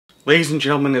Ladies and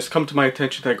gentlemen, it has come to my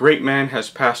attention that a great man has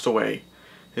passed away.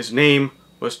 His name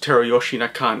was Teruyoshi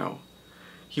Nakano.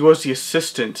 He was the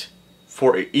assistant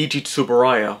for Eiji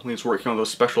Tsuburaya when he was working on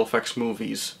those special effects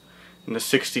movies in the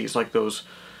 60s, like those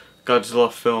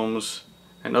Godzilla films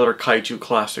and other kaiju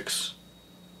classics.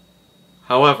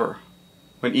 However,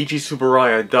 when Eiji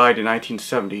Tsuburaya died in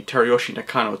 1970, Teruyoshi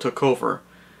Nakano took over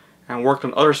and worked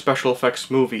on other special effects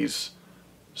movies,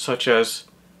 such as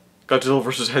Godzilla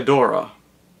vs. Hedorah.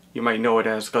 You might know it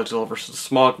as Godzilla vs. the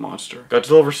Smog Monster.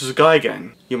 Godzilla vs.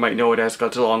 Gigan. You might know it as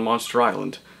Godzilla on Monster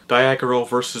Island. Diagoro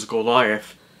vs.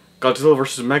 Goliath. Godzilla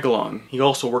vs. Megalon. He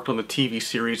also worked on the TV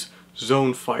series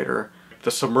Zone Fighter,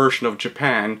 The Submersion of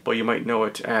Japan, but you might know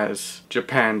it as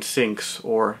Japan Sinks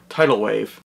or Tidal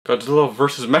Wave. Godzilla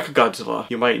vs. Mechagodzilla.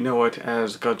 You might know it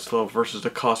as Godzilla vs. the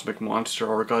Cosmic Monster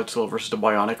or Godzilla vs. the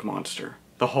Bionic Monster.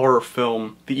 The horror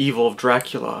film The Evil of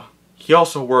Dracula. He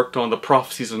also worked on The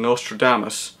Prophecies of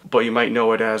Nostradamus, but you might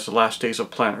know it as The Last Days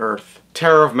of Planet Earth.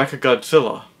 Terror of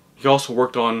Mechagodzilla. He also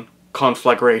worked on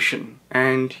Conflagration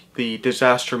and the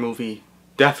disaster movie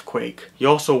Deathquake. He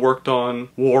also worked on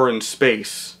War in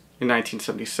Space in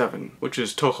 1977, which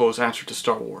is Toho's answer to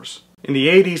Star Wars. In the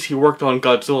 80s, he worked on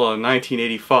Godzilla in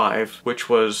 1985, which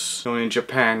was known in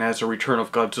Japan as A Return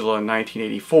of Godzilla in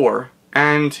 1984,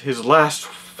 and his last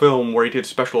film where he did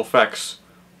special effects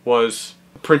was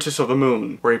Princess of the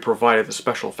Moon, where he provided the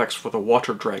special effects for the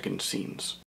water dragon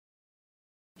scenes.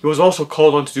 He was also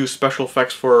called on to do special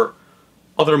effects for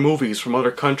other movies from other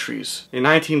countries. In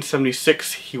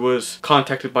 1976, he was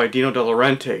contacted by Dino De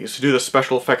Laurentiis to do the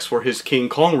special effects for his King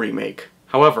Kong remake.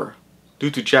 However, due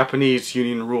to Japanese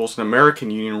union rules and American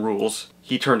union rules,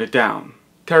 he turned it down.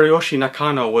 Teruyoshi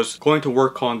Nakano was going to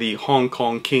work on the Hong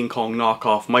Kong King Kong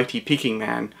knockoff Mighty Peking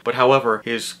Man, but however,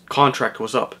 his contract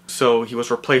was up, so he was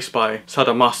replaced by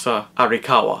Sadamasa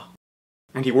Arikawa.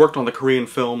 And he worked on the Korean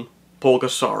film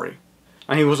Pulgasari.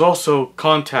 And he was also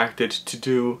contacted to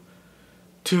do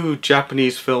two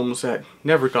Japanese films that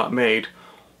never got made.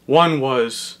 One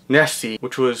was Nessie,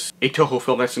 which was a Toho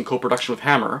film that's in co-production with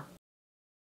Hammer,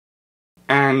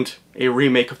 and a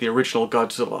remake of the original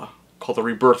Godzilla, called The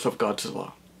Rebirth of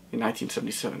Godzilla, in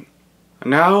 1977. And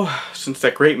now, since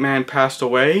that great man passed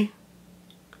away,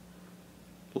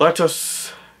 let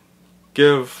us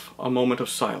give a moment of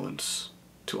silence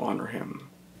to honor him.